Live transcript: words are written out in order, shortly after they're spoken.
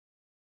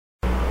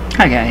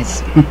Hi guys.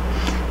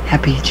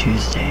 Happy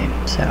Tuesday.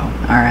 So,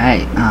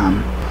 alright,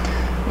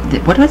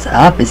 what is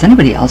up? Is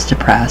anybody else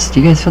depressed?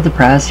 Do you guys feel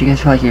depressed? Do you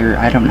guys feel like you're,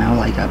 I don't know,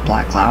 like a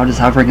black cloud is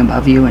hovering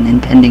above you and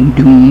impending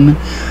doom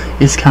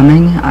is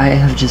coming? I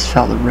have just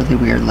felt really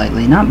weird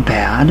lately. Not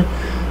bad.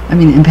 I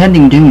mean,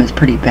 impending doom is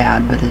pretty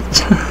bad, but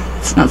it's,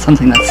 it's not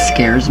something that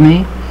scares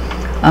me,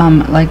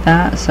 like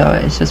that. So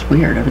it's just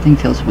weird. Everything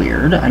feels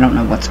weird. I don't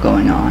know what's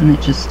going on.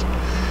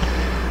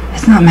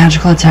 It's not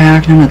magical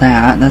attack, none of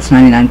that. That's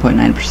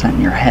 99.9%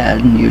 in your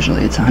head, and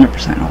usually it's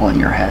 100% all in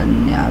your head,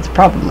 and yeah, it's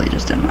probably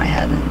just in my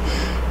head, and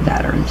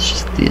that, or it's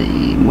just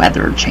the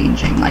weather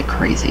changing like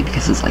crazy,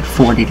 because it's like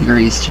 40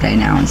 degrees today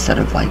now instead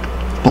of like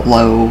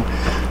below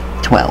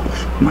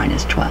 12,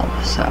 minus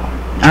 12, so.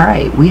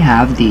 Alright, we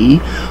have the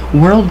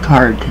World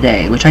card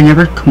today, which I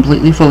never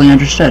completely fully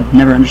understood.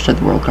 Never understood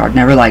the World card,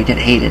 never liked it,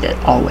 hated it,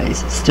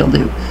 always, still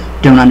do.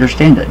 Don't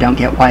understand it, don't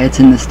get why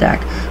it's in this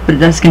deck, but it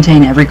does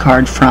contain every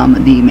card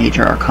from the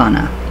major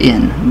arcana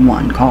in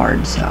one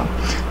card, so.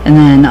 And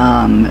then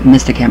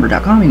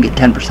mysticamber.com, you can get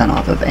 10%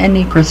 off of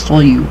any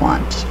crystal you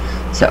want.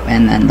 So,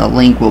 and then the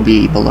link will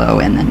be below,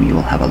 and then you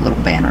will have a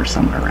little banner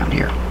somewhere around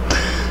here.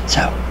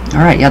 So,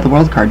 alright, yeah, the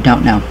World card,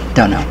 don't know.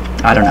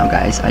 I don't know,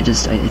 guys,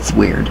 it's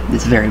weird.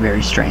 It's very,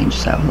 very strange,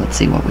 so let's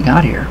see what we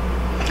got here.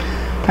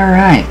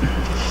 Alright,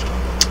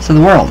 so the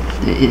World,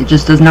 it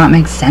just does not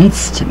make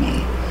sense to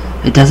me.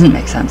 It doesn't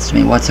make sense to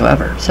me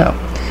whatsoever. So,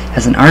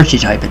 as an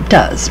archetype, it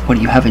does. What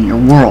do you have in your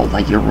world?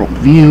 Like your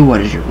worldview,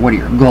 what are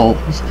your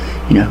goals?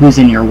 You know, who's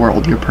in your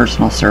world, your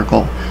personal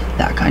circle,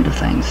 that kind of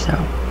thing. So,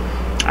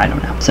 I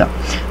don't know. So,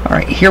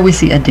 alright, here we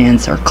see a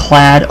dancer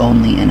clad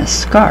only in a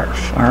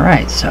scarf.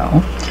 Alright,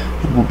 so,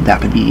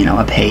 that could be, you know,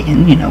 a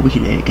pagan, you know,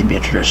 it could be a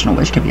traditional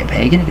witch, it could be a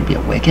pagan, it could be a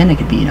Wiccan, it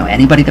could be, you know,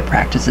 anybody that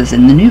practices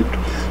in the nude.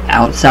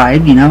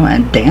 Outside, you know,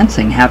 and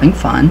dancing, having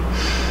fun,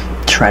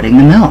 treading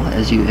the mill,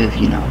 if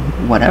you know,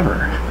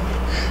 whatever.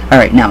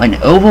 Alright, now an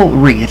oval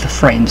wreath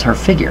frames her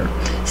figure,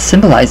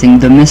 symbolizing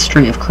the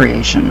mystery of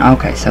creation.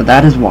 Okay, so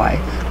that is why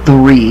the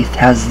wreath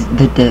has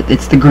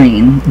it's the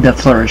green, the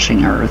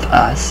flourishing earth,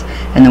 us,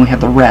 and then we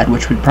have the red,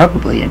 which would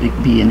probably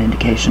be an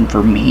indication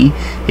for me.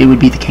 It would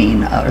be the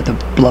Cain, or the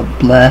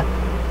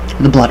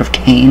blood of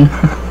Cain,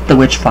 the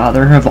witch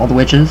father of all the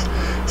witches.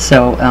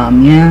 So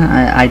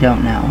yeah, I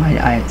don't know.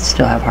 I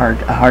still have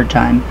a hard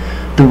time.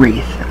 The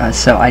wreath,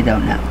 so I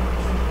don't know.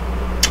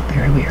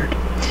 Very weird.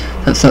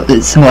 So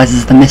it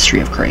symbolizes the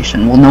mystery of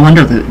creation. Well, no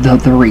wonder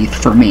the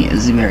wreath for me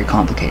is very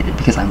complicated,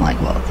 because I'm like,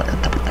 well,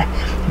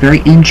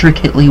 very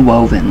intricately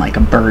woven like a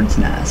bird's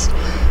nest.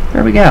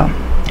 There we go.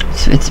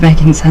 It's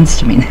making sense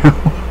to me now.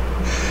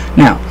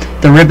 Now,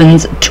 the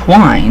ribbons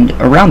twined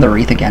around the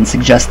wreath again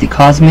suggest the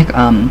cosmic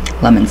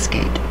lemon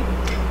skate.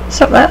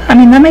 So that, I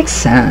mean, that makes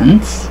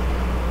sense.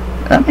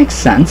 That makes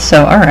sense.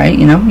 So, alright,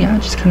 you know, yeah,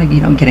 just kind of, you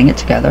know, getting it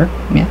together.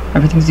 Yeah,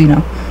 everything's, you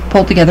know,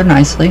 pulled together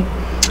nicely.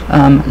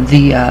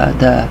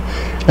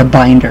 The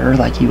binder,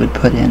 like you would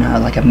put in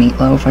like a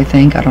meatloaf, I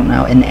think, I don't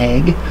know, an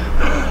egg.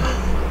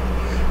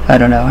 I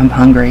don't know, I'm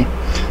hungry.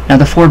 Now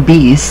the four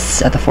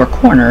beasts at the four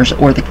corners,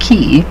 or the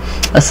key,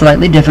 a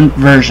slightly different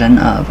version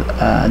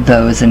of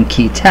those in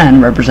key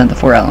 10, represent the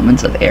four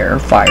elements of air,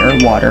 fire,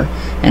 water,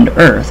 and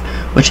earth,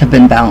 which have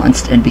been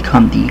balanced and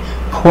become the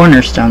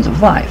cornerstones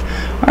of life.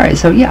 Alright,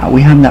 so yeah,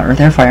 we have that earth,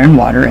 air, fire, and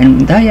water,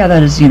 and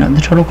that is, you know,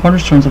 the total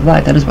cornerstones of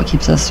life. That is what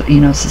keeps us,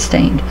 you know,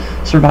 sustained,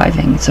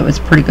 surviving. So it's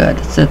pretty good.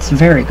 It's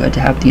very good to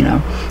have, you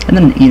know, and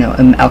then, you know,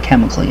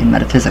 alchemically and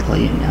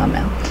metaphysically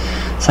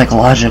and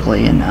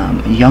psychologically and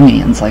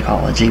Jungian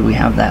psychology, we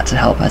have that to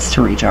help us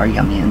to reach our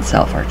Jungian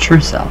self, our true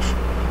self.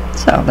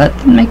 So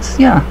that makes,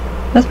 yeah,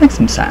 that makes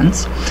some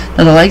sense.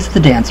 Now the legs of the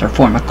dancer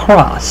form a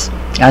cross,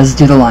 as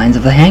do the lines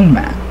of the hanged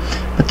man.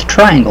 But the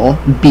triangle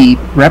he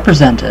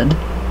represented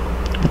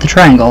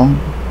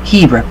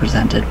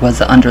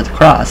was under the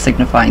cross,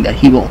 signifying that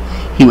he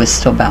was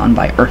still bound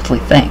by earthly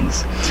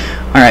things.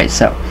 Alright,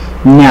 so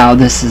now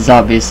this is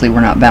obviously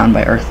we're not bound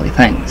by earthly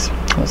things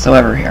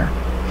whatsoever here.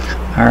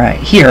 Alright,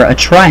 here a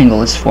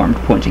triangle is formed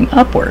pointing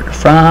upward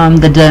from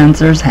the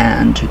dancer's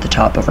hand to the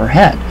top of her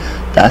head.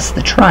 Thus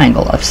the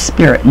triangle of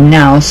spirit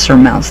now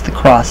surmounts the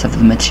cross of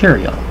the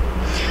material.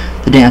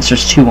 The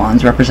dancer's two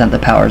wands represent the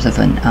powers of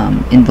an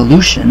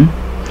involution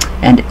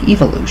and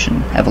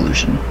evolution,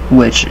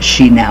 which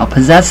she now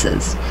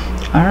possesses.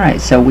 Alright,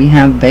 so we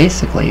have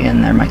basically,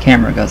 and there my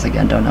camera goes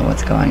again, don't know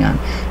what's going on,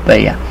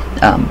 but yeah,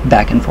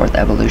 back and forth,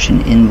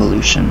 evolution,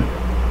 involution.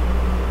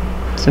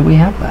 So we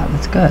have that,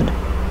 that's good.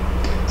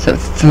 So,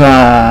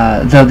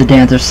 though the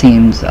dancer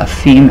seems a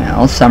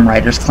female, some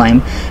writers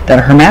claim that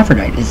a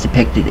hermaphrodite is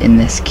depicted in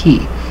this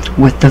key,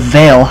 with the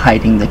veil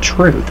hiding the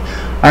truth.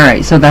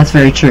 Alright, so that's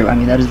very true. I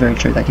mean, that is very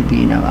true. That could be,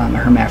 you know, a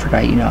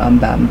hermaphrodite. You know,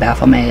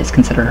 Baphomet is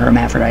considered a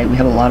hermaphrodite. We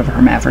have a lot of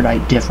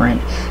hermaphrodite,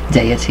 different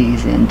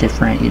deities in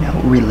different, you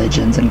know,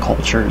 religions and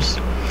cultures.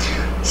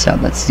 So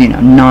that's, you know,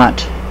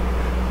 not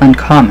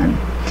uncommon.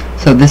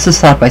 So this is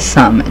thought by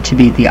some to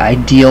be the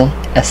ideal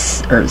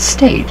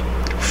state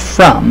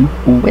from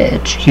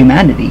which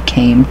humanity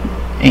came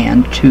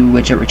and to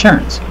which it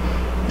returns.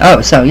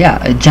 Oh, so yeah,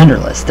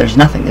 genderless. There's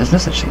no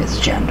such thing as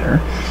gender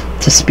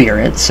to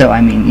spirit. So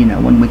I mean, you know,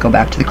 when we go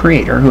back to the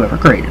creator, whoever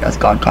created us,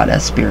 God,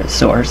 goddess, spirit,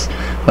 source,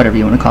 whatever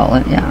you want to call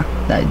it, yeah,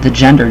 the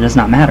gender does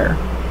not matter.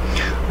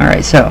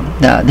 Alright, so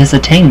this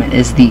attainment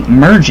is the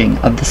merging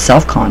of the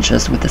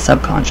self-conscious with the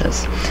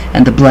subconscious,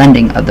 and the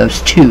blending of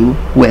those two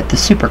with the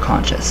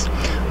superconscious.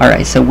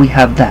 Alright, so we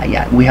have that,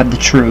 yeah, we have the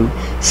true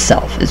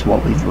self is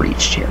what we've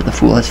reached here. The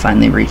Fool has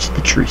finally reached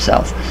the true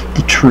self,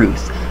 the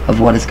truth of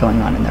what is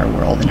going on in their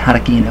world, and how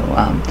to, you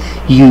know,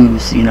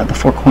 use, you know, the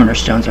 4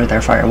 cornerstones, earth,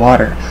 air, fire,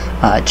 water,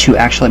 to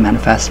actually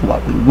manifest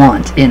what we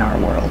want in our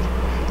world.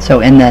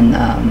 So, and then,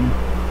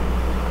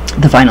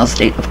 the final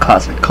state of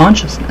cosmic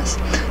consciousness,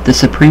 the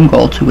supreme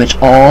goal to which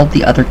all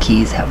the other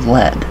keys have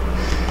led.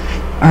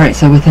 Alright,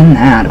 so within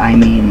that, I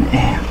mean,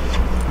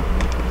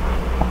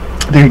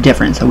 very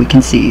different. So we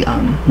can see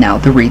now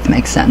the wreath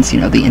makes sense,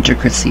 you know, the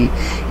intricacy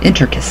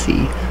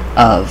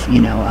of,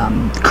 you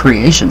know,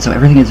 creation. So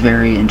everything is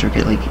very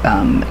intricately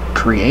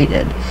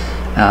created,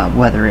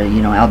 whether,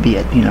 you know,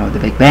 albeit, you know, the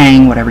Big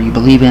Bang, whatever you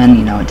believe in,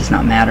 you know, it does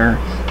not matter.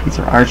 These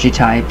are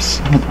archetypes.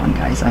 Hold on,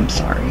 guys, I'm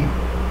sorry.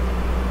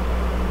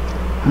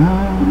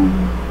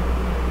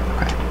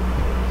 Okay.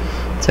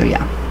 So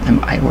yeah,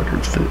 I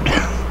ordered food.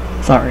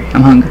 Sorry,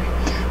 I'm hungry.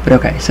 But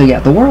okay, so yeah,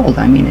 the world,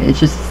 I mean,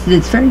 it's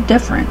very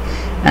different.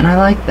 And I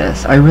like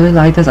this. I really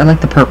like this. I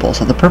like the purple.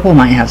 So the purple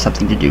might have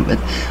something to do with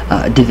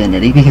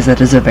divinity, because that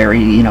is a very,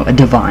 you know, a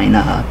divine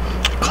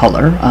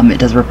color. It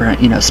does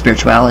represent, you know,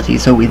 spirituality.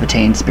 So we've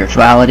attained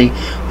spirituality.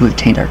 We've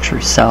attained our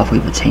true self.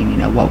 We've attained, you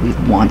know, what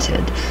we've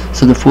wanted.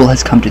 So the Fool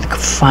has come to the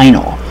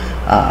final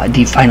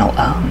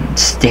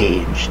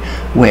stage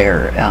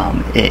where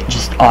it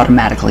just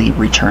automatically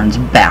returns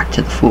back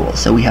to the Fool.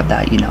 So we have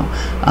that, you know,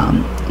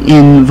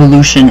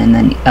 involution and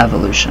then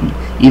evolution.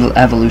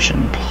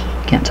 Evolution.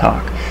 Can't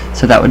talk.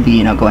 So that would be,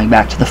 you know, going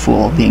back to the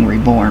Fool, being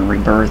reborn,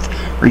 rebirth,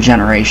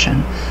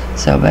 regeneration.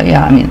 So, but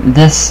yeah, I mean,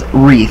 this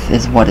wreath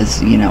is what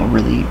is, you know,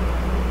 really,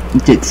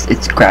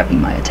 it's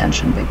grabbing my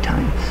attention big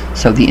time.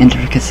 So the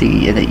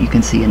intricacy that you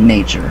can see in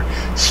nature,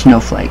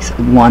 snowflakes,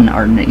 one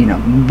are, you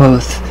know,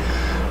 both,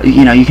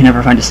 you know, you can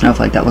never find a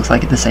snowflake that looks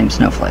like the same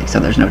snowflake. So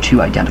there's no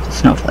two identical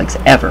snowflakes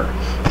ever.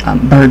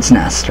 Birds'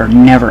 nests are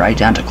never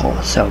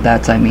identical. So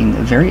that's, I mean,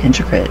 very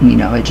intricate. And, you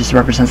know, it just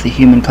represents the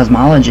human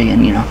cosmology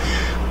and, you know,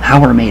 how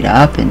we're made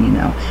up and, you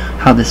know,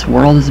 how this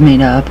world is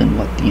made up and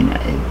what, you know,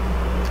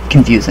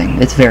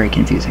 confusing. It's very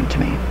confusing to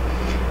me.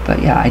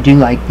 But yeah, I do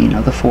like, you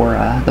know, the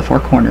four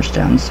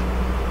cornerstones.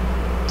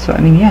 So,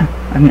 I mean, yeah.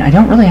 I mean, I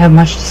don't really have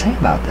much to say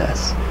about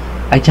this.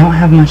 I don't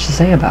have much to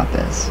say about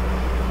this.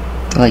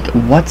 Like,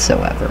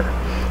 whatsoever.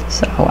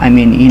 So, I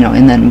mean, you know,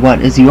 and then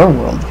what is your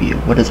worldview?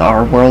 What is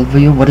our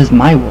worldview? What is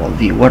my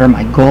worldview? What are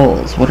my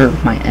goals? What are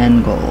my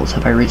end goals?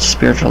 Have I reached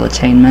spiritual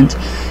attainment?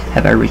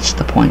 Have I reached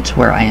the point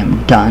where I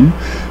am done?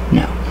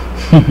 No.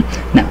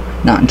 No.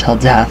 Not until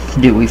death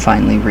do we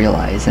finally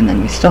realize, and then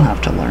we still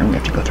have to learn. We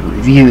have to go through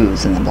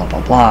reviews, and then blah,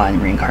 blah, blah,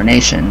 and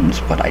reincarnation is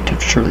what I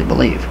truly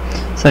believe.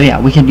 So, yeah,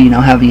 we could, you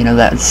know, have, you know,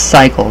 that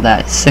cycle,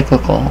 that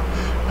cyclical,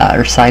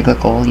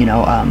 you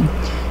know,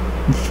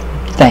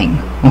 thing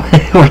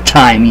or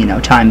time, you know,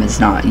 time is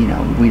not, you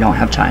know, we don't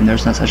have time,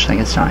 there's no such thing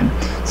as time.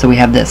 So we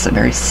have this, a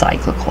very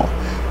cyclical.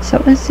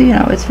 So it's, you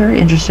know, it's very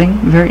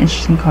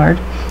interesting card.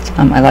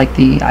 I like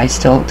I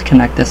still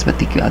connect this with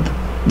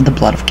the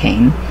blood of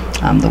Cain,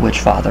 the witch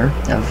father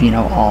of, you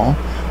know, all.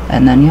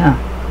 And then, yeah.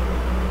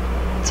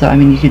 So, I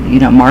mean, you could, you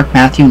know, Mark,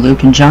 Matthew,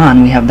 Luke, and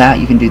John, we have that.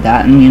 You can do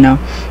that, and, you know,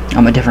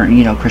 a different,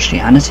 you know,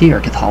 Christianity or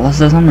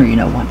Catholicism or, you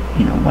know,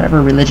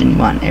 whatever religion you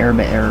want, Arab,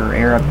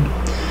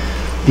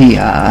 the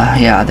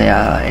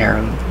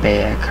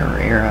Arabic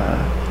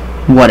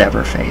or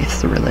whatever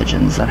faith, the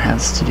religions that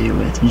has to do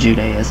with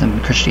Judaism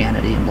and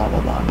Christianity and blah,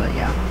 blah, blah, but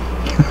yeah.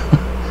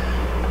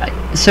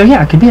 So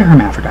yeah, it could be a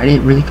hermaphrodite.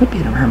 It really could be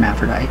a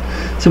hermaphrodite.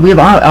 So we have,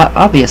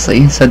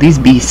 obviously, so these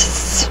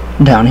beasts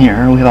down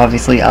here, we have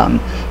obviously,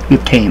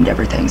 we've tamed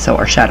everything. So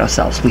our shadow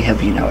selves, we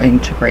have, you know,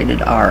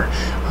 integrated our,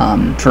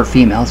 for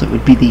females, it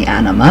would be the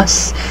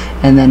animus,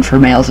 and then for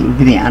males, it would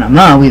be the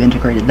anima. We've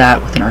integrated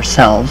that within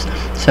ourselves.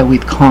 So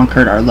we've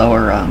conquered our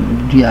lower,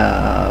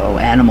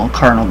 animal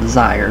carnal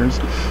desires.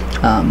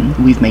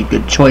 We've made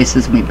good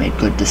choices. We've made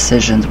good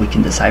decisions. We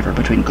can decipher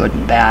between good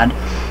and bad.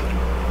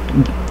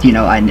 You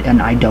know,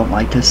 and I don't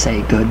like to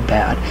say good,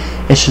 bad.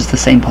 It's just the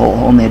same pole,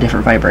 only a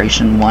different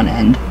vibration, one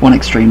end, one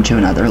extreme to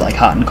another, like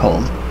hot and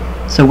cold.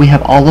 So we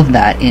have all of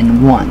that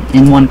in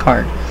one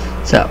card.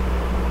 So,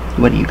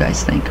 what do you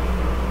guys think?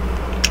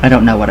 I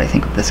don't know what I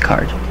think of this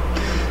card.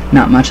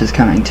 Not much is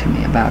coming to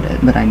me about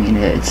it, but I mean,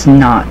 it's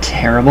not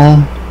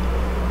terrible.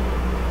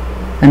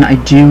 And I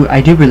do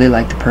really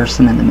like the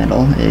person in the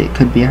middle. It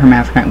could be a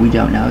hermaphrodite, we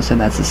don't know, so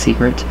that's the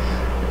secret.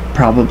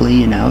 Probably,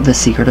 you know, the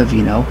secret of,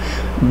 you know,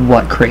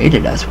 what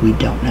created us. We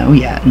don't know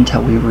yet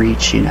until we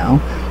reach, you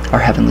know, our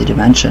heavenly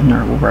dimension,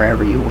 or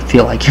wherever you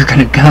feel like you're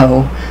going to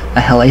go.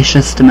 A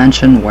hellacious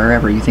dimension,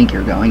 wherever you think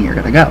you're going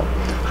to go.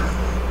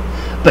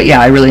 But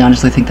yeah, I really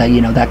honestly think that, you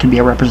know, that could be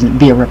a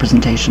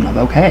representation of,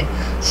 okay,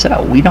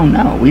 so we don't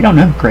know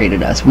who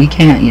created us. We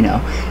can't, you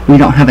know, we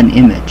don't have an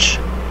image,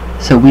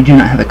 so we do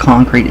not have a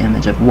concrete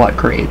image of what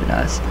created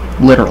us.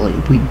 Literally,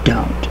 we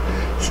don't.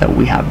 So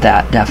we have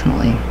that,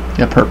 definitely.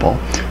 The purple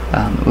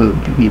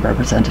would be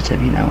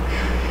representative, you know,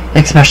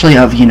 especially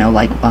of, you know,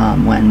 like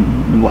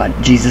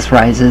when Jesus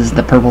rises,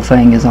 the purple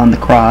thing is on the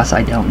cross.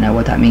 I don't know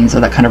what that means, so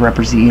that kind of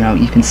represents, you know,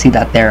 you can see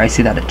that there. I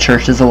see that at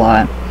churches a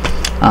lot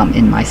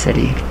in my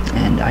city,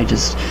 and I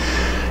just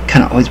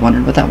kind of always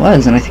wondered what that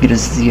was, and I think it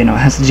is, you know, it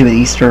has to do with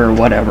Easter or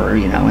whatever,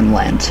 you know, and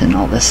Lent and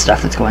all this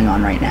stuff that's going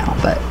on right now.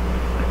 But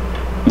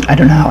I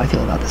don't know how I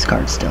feel about this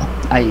card still.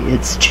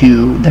 It's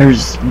too,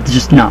 there's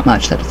just not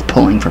much that it's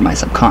pulling from my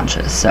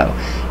subconscious. So,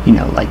 you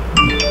know, like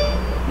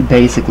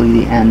basically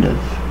the end of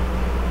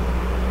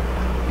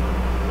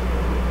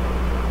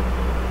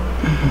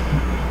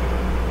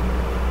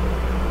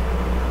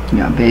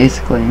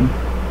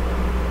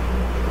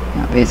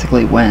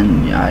basically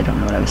when, you know, I don't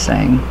know what I was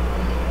saying,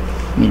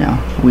 you know,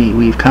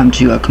 we've come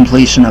to a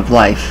completion of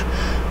life,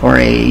 or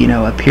a, you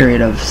know, a period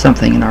of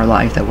something in our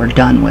life that we're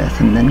done with,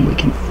 and then we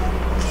can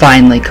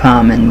finally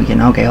come and we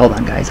can, okay, hold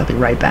on guys, I'll be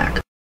right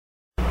back.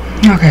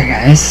 Okay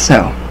guys,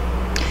 so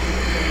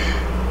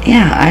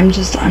yeah, I'm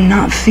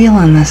not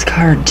feeling this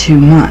card too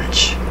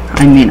much.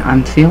 I mean,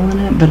 I'm feeling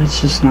it, but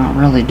it's just not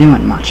really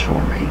doing much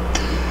for me.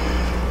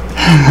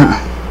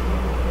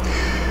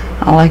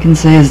 All I can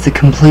say is the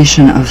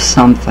completion of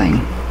something.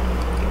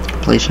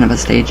 Completion of a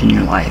stage in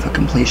your life. A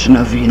completion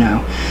of, you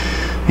know,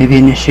 maybe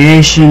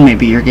initiation.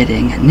 Maybe you're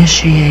getting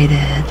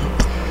initiated.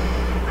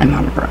 I'm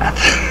out of breath.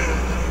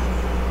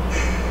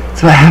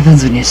 So what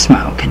happens when you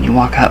smoke and you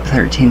walk up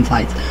 13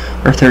 flights,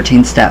 or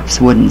 13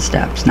 steps, wooden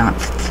steps,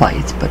 not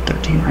flights, but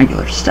 13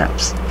 regular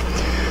steps.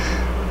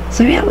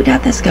 So yeah, we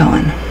got this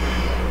going.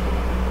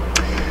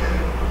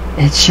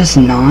 It's just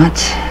not...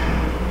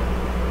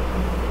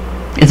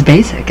 It's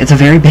basic. It's a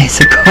very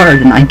basic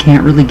card, and I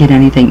can't really get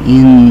anything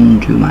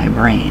into my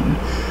brain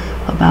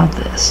about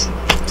this.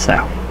 So,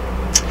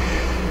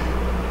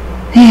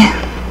 yeah.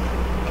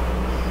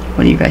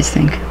 What do you guys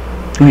think?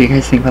 What do you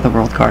guys think about the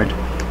World card?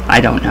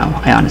 I don't know.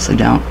 I honestly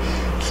don't.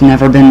 It's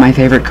never been my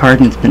favorite card,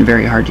 and it's been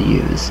very hard to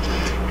use.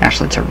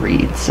 Actually, to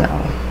read, so...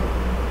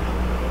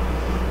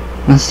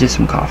 Let's do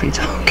some coffee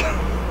talk.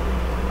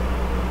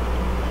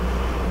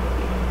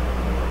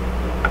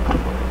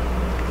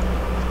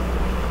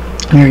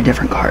 Very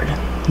different card.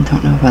 I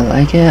don't know if I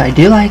like it. I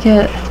do like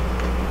it.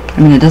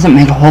 I mean, it doesn't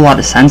make a whole lot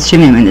of sense to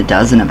me. I mean, it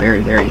does in a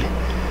very, very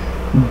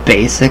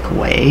basic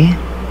way.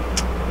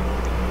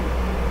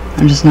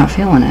 I'm just not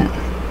feeling it.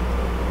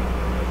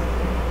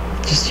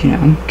 Just, you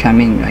know, I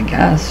mean, I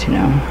guess, you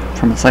know,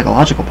 from a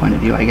psychological point of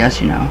view, I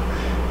guess, you know,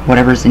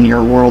 whatever's in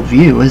your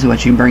worldview is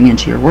what you bring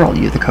into your world.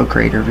 You're the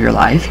co-creator of your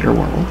life, your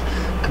world.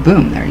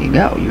 Kaboom, there you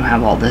go. You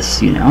have all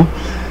this, you know,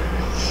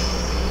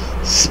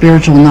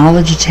 spiritual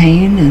knowledge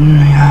attained, and, you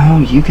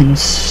know, you can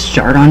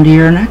start on to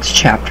your next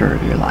chapter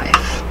of your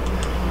life.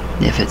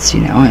 If it's,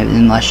 you know,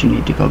 unless you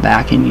need to go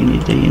back and you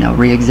need to, you know,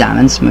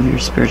 re-examine some of your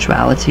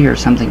spirituality or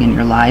something in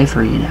your life,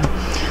 or, you know,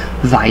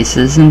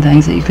 vices and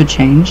things that you could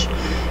change.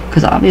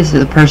 Because obviously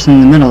the person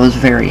in the middle is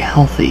very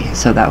healthy,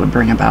 so that would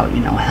bring about,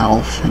 you know,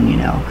 health, and, you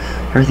know,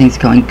 everything's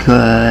going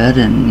good,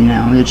 and, you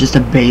know, it's just a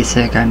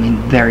basic, I mean,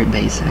 very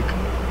basic.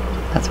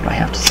 That's what I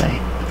have to say.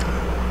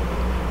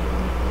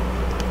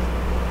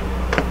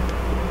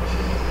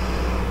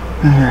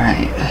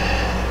 Alright.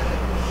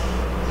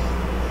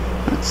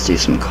 Let's do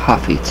some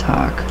coffee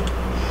talk.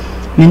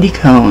 Mindy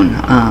Cohn,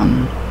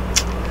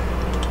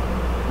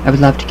 I would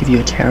love to give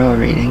you a tarot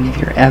reading if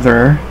you're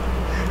ever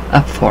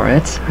up for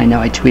it. I know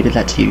I tweeted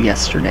that to you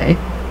yesterday,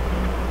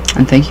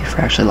 and thank you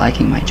for actually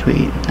liking my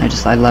tweet.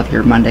 I love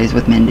your Mondays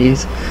with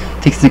Mindy's. I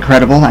think it's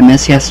incredible. I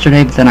missed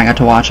yesterday, but then I got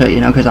to watch it,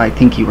 you know, because I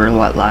think you were,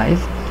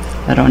 live?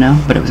 I don't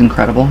know, but it was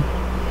incredible.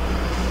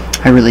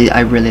 I really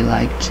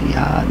liked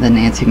the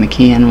Nancy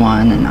McKeon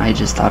one, and I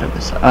just thought it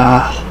was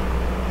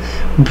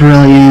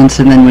brilliant.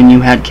 And then when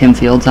you had Kim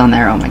Fields on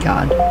there, oh my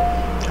god,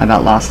 I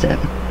about lost it.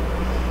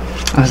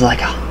 I was like,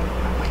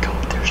 oh my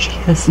god, there she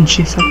is, and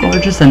she's so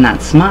gorgeous, and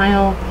that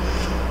smile.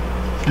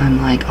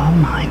 I'm like, oh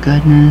my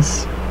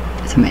goodness,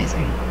 it's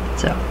amazing.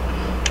 So,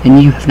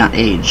 and you have not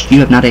aged.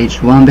 You have not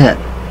aged one bit.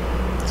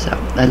 So,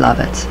 I love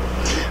it.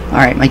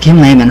 Alright, my Kim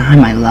Lehman, hi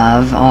my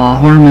love. Aw,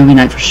 horror movie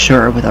night for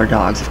sure with our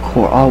dogs, of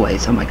course,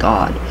 always. Oh my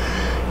god.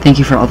 Thank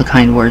you for all the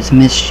kind words.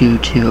 Missed you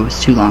too. It was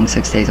too long,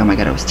 6 days. Oh my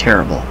god, it was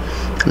terrible.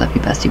 I love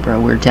you, bestie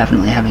bro. We're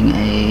definitely have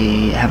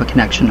a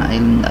connection.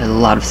 A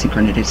lot of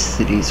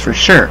synchronicities for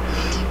sure.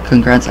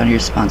 Congrats on your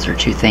sponsor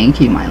too. Thank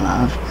you, my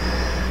love.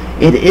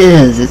 It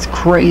is. It's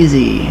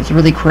crazy. It's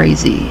really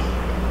crazy.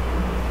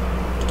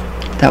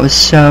 That was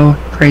so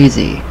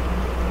crazy.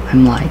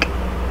 I'm like,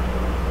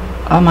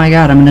 oh my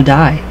god, I'm gonna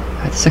die.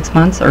 6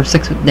 months or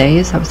 6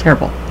 days? That was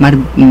terrible. Might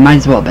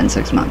as well have been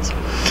 6 months.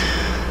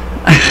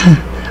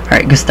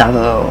 Alright,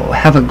 Gustavo,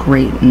 have a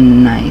great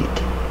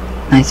night.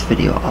 Nice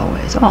video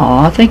always.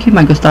 Aw, thank you,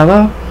 my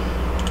Gustavo.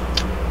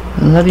 I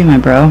love you, my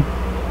bro.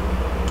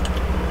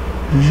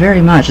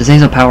 very much.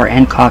 Azazel Power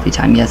and Coffee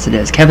Time. Yes, it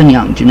is. Kevin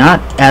Young, do not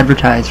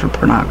advertise for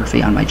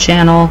pornography on my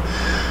channel,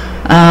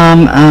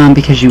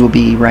 because you will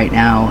be right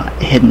now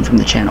hidden from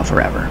the channel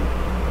forever.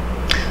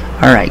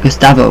 Alright,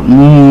 Gustavo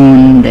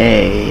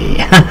Moonday.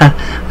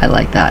 I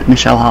like that.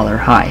 Michelle Holler,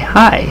 hi.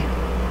 Hi.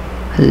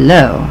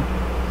 Hello.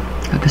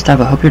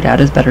 Gustavo, hope your dad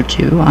is better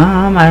too.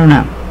 I don't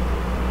know.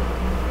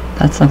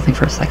 That's something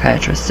for a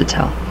psychiatrist to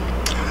tell.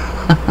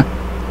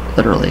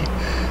 Literally.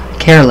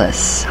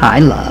 Careless. Hi,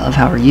 love.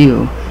 How are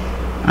you?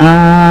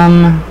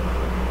 I've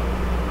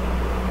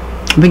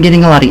been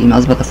getting a lot of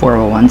emails about the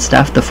 401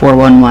 stuff. The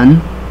 411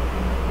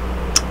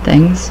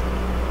 things.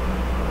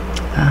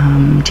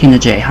 Tina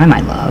J. Hi,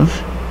 my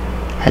love.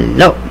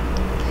 Hello.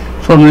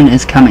 Full moon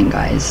is coming,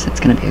 guys. It's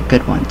going to be a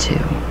good one, too.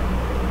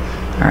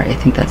 Alright, I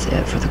think that's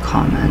it for the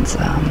comments.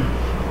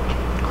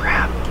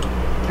 Crap.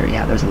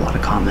 Yeah, there's a lot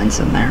of comments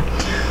in there.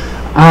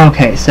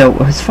 Okay, so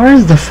as far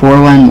as the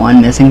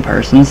 411 missing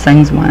persons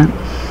things went,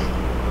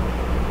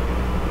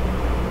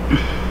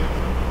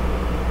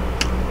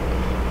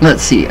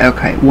 let's see.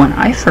 Okay, when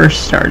I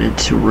first started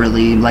to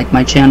really, like,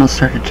 my channel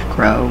started to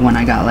grow when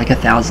I got like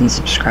 1,000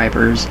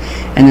 subscribers,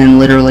 and then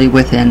literally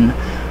within,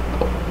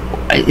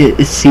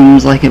 it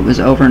seems like it was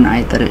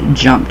overnight that it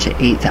jumped to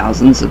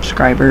 8,000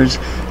 subscribers.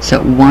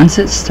 So once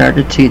it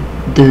started to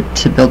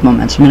build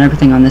momentum and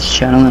everything on this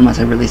channel, and once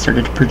I really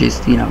started to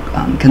produce, you know,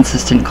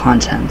 consistent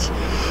content,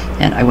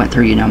 and I went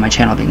through, you know, my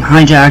channel being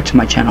hijacked,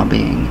 my channel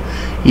being,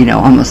 you know,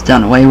 almost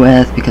done away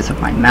with because of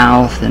my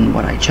mouth and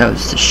what I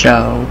chose to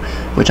show,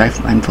 which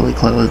I'm fully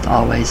clothed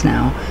always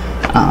now.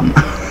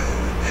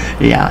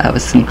 Yeah, that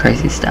was some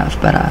crazy stuff,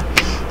 but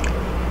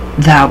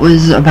that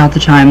was about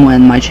the time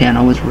when my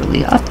channel was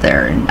really up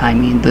there, and I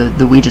mean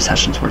the Ouija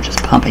sessions were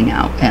just pumping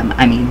out,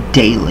 I mean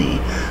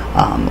daily,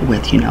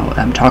 with, you know,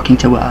 talking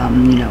to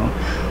you know,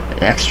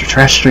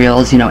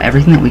 extraterrestrials, you know,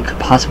 everything that we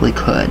possibly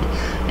could.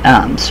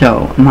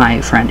 So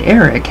my friend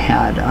Eric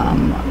had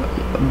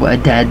a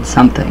dead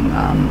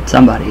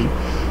somebody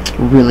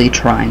really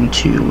trying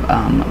to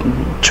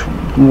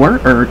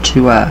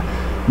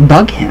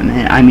bug him,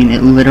 and I mean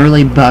it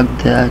literally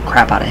bugged the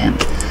crap out of him.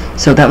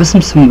 So that was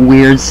some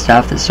weird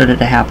stuff that started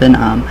to happen.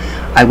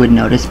 I would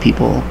notice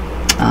people.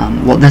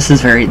 Well, this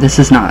is very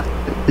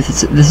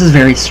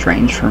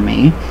strange for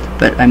me.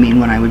 But I mean,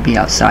 when I would be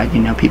outside,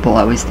 you know, people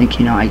always think,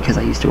 you know, because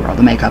I used to wear all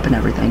the makeup and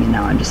everything, and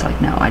now I'm just like,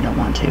 no, I don't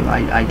want to.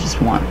 I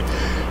just want,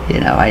 you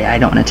know, I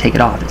don't want to take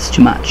it off. It's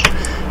too much.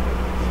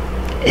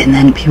 And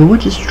then people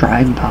would just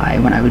drive by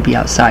when I would be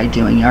outside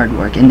doing yard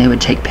work, and they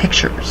would take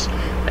pictures.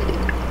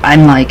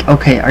 I'm like,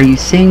 okay, are you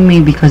seeing me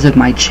because of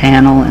my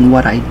channel and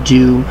what I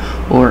do,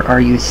 or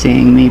are you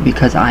seeing me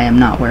because I am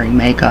not wearing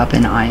makeup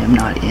and I am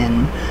not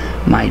in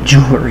my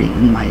jewelry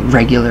and my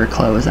regular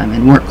clothes? I'm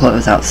in work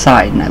clothes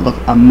outside and I look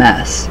a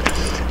mess.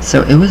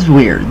 So it was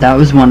weird. That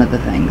was one of the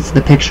things.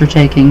 The picture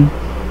taking,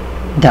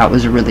 that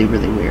was really,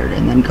 really weird.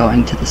 And then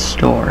going to the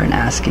store and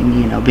asking,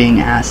 you know, being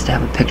asked to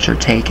have a picture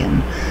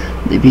taken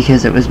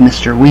because it was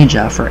Mr.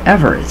 Ouija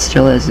forever. It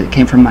still is. It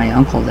came from my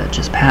uncle that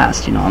just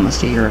passed, you know,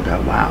 almost a year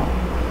ago. Wow.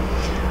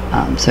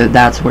 So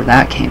that's where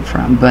that came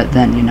from. But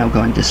then, you know,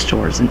 going to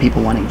stores and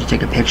people wanting to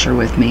take a picture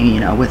with me, you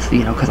know, with,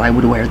 you know, because I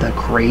would wear the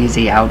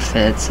crazy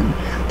outfits and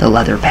the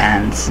leather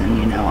pants, and,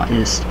 you know,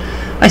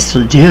 I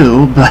still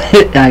do, but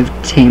I've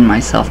tamed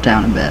myself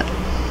down a bit.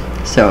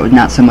 So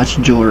not so much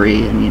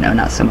jewelry, and, you know,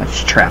 not so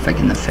much traffic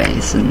in the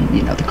face, and,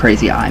 you know, the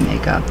crazy eye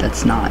makeup.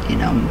 That's not, you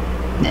know,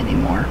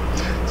 anymore.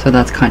 So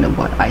that's kind of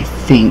what I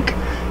think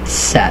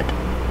set.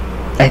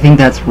 I think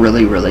that's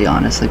really, really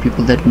honestly,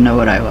 people didn't know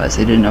what I was.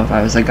 They didn't know if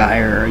I was a guy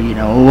or, you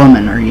know, a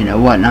woman or, you know,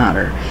 whatnot.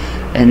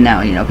 And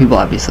now, you know, people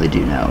obviously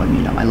do know, and,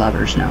 you know, my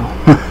lovers know.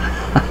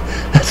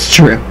 That's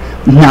true.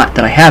 Not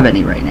that I have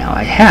any right now.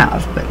 I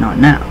have, but not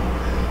now.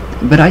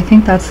 But I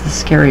think that's the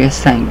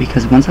scariest thing,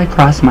 because once I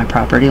cross my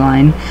property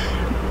line,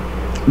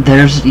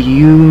 there's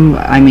you.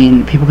 I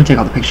mean, people can take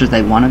all the pictures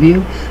they want of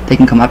you. They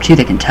can come up to you.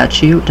 They can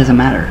touch you. It doesn't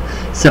matter.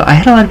 So I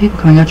had a lot of people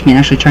coming up to me and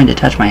actually trying to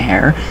touch my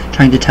hair,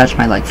 trying to touch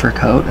my, like, fur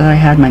coat that I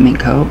had, my mink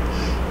coat.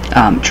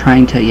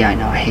 Trying to, yeah, I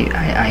know,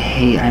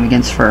 I'm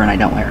against fur and I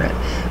don't wear it.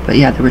 But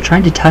yeah, they were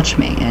trying to touch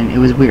me, and it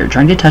was weird.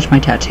 Trying to touch my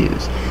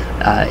tattoos.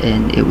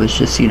 And it was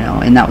just, you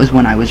know, and that was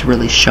when I was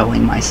really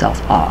showing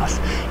myself off,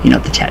 you know,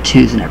 the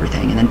tattoos and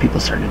everything. And then people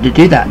started to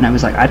do that, and I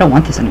was like, I don't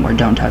want this anymore.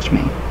 Don't touch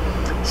me.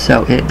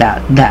 So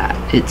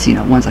it's, you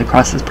know, once I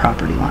cross this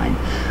property line,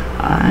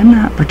 I'm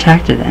not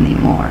protected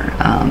anymore.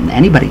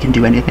 Anybody can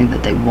do anything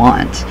that they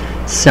want.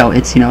 So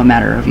it's, you know, a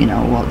matter of, you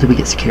know, well, did we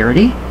get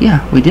security? Yeah,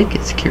 we did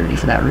get security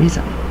for that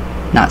reason.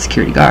 Not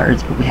security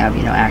guards, but we have,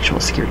 you know, actual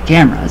security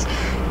cameras,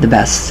 the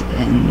best,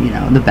 and, you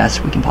know, the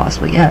best we can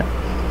possibly get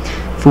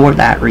for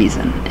that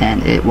reason.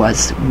 And it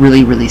was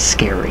really, really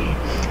scary.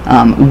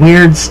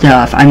 Weird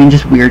stuff. I mean,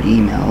 just weird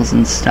emails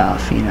and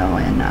stuff, you know,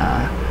 and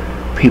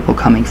people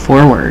coming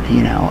forward,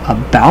 you know,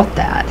 about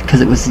that,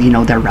 because it was, you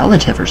know, their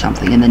relative or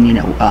something, and then, you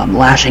know,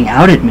 lashing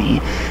out at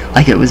me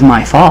like it was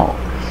my fault.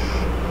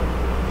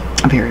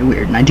 Very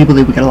weird. And I do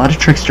believe we got a lot of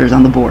tricksters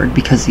on the board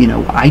because, you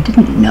know, I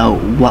didn't know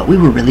what we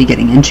were really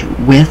getting into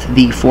with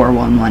the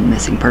 411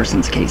 missing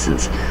persons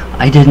cases.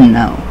 I didn't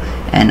know.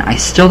 And I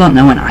still don't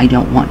know, and I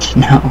don't want to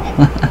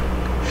know.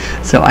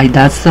 So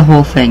that's the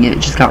whole thing. It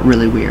just got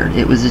really weird.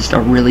 It was just a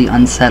really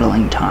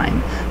unsettling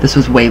time. This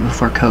was way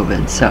before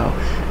COVID. So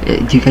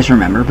do you guys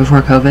remember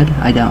before COVID?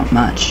 I don't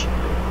much.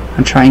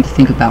 I'm trying to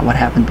think about what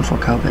happened before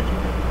COVID.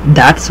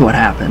 That's what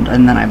happened.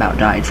 And then I about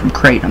died from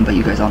kratom, but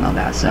you guys all know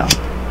that, so.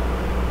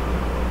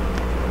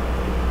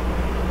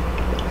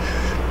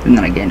 And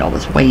then I gained all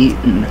this weight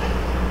and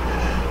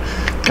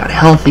got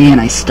healthy, and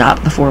I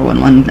stopped the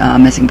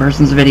 411 missing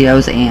persons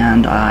videos,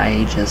 and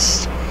I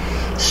just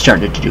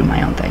started to do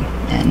my own thing,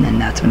 and then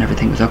that's when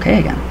everything was okay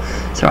again.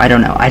 So I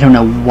don't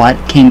know what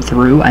came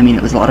through. I mean,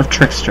 it was a lot of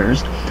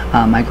tricksters.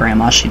 My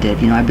grandma, she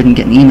did, you know, I've been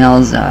getting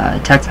emails,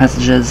 text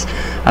messages.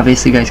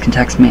 Obviously you guys can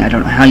text me. I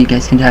don't know how you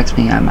guys can text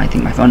me. I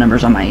think my phone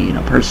number's on my, you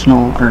know,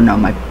 personal, or no,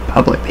 my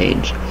public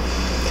page.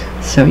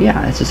 So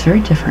yeah, it's just very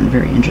different,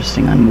 very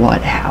interesting on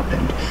what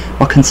happened,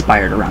 what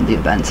conspired around the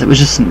events. It was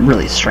just some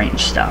really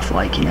strange stuff,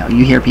 like, you know,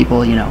 you hear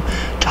people, you know,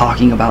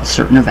 talking about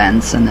certain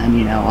events, and then,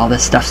 you know, all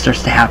this stuff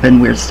starts to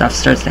happen, weird stuff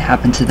starts to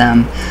happen to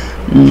them.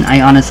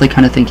 I honestly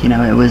kind of think, you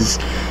know,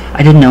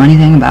 I didn't know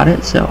anything about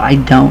it, so I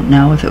don't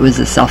know if it was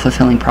a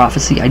self-fulfilling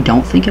prophecy. I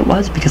don't think it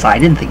was, because I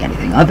didn't think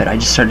anything of it. I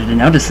just started to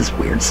notice this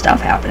weird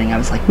stuff happening. I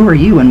was like, who are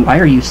you, and why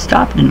are you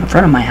stopped in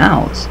front of my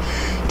house,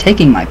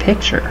 taking my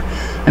picture?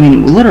 I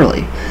mean,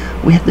 literally.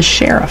 We had the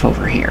sheriff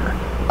over here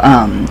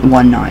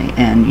one night,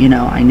 and, you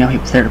know, I know he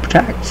was there to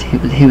protect.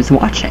 He was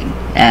watching,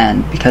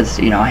 and because,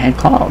 you know, I had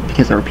called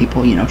because there were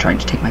people, you know, trying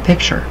to take my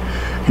picture,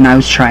 and I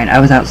was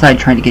outside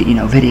trying to get, you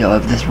know, video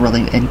of this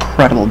really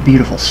incredible,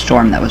 beautiful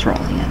storm that was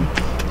rolling in.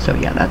 So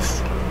yeah,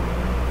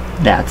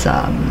 that's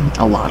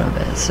a lot of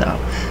it. So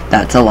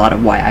that's a lot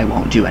of why I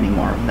won't do any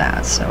more of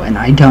that. So, and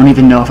I don't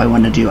even know if I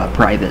want to do a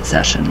private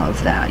session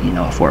of that, you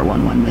know, a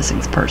 411 missing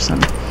person.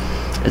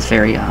 It's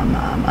very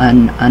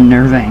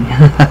unnerving.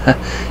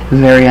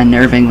 Very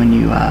unnerving when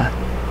you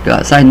go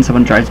outside and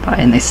someone drives by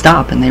and they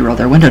stop and they roll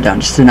their window down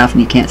just enough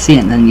and you can't see it,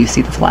 and then you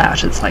see the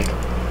flash. It's like,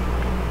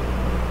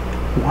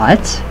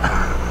 what?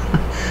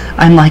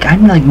 I'm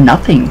like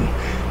nothing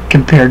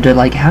compared to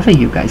like half of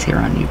you guys here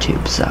on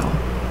YouTube. So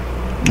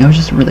it was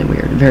just really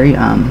weird, very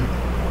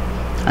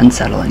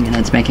unsettling, and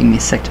it's making me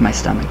sick to my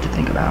stomach to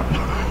think about.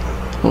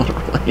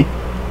 Literally.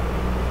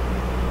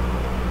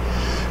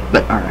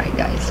 But alright,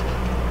 guys,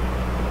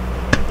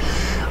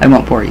 I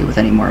won't bore you with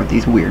any more of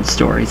these weird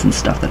stories and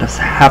stuff that has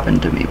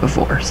happened to me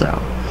before. So,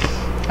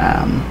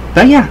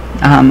 but yeah,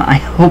 I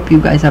hope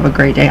you guys have a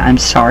great day. I'm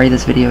sorry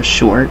this video is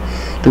short.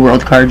 The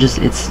world card just,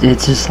 it's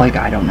just like,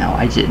 I don't know.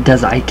 I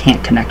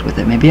can't connect with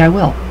it. Maybe I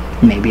will.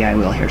 Maybe I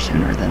will here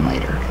sooner than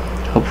later.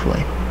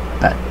 Hopefully.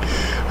 But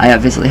I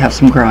obviously have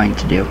some growing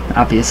to do,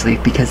 obviously,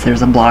 because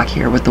there's a block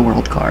here with the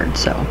world card.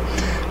 So,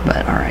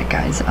 but alright,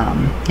 guys,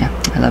 yeah,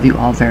 I love you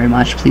all very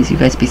much. Please, you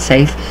guys, be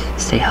safe,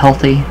 stay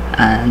healthy,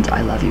 and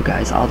I love you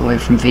guys all the way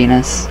from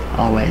Venus,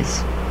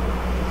 always,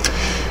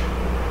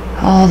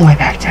 all the way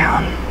back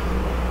down.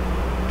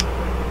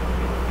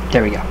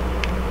 There we go.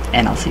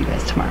 And I'll see you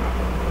guys tomorrow.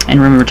 And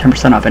remember,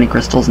 10% off any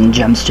crystals and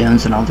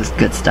gemstones and all this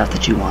good stuff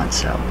that you want.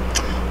 So,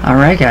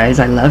 alright, guys,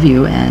 I love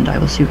you, and I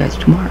will see you guys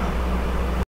tomorrow.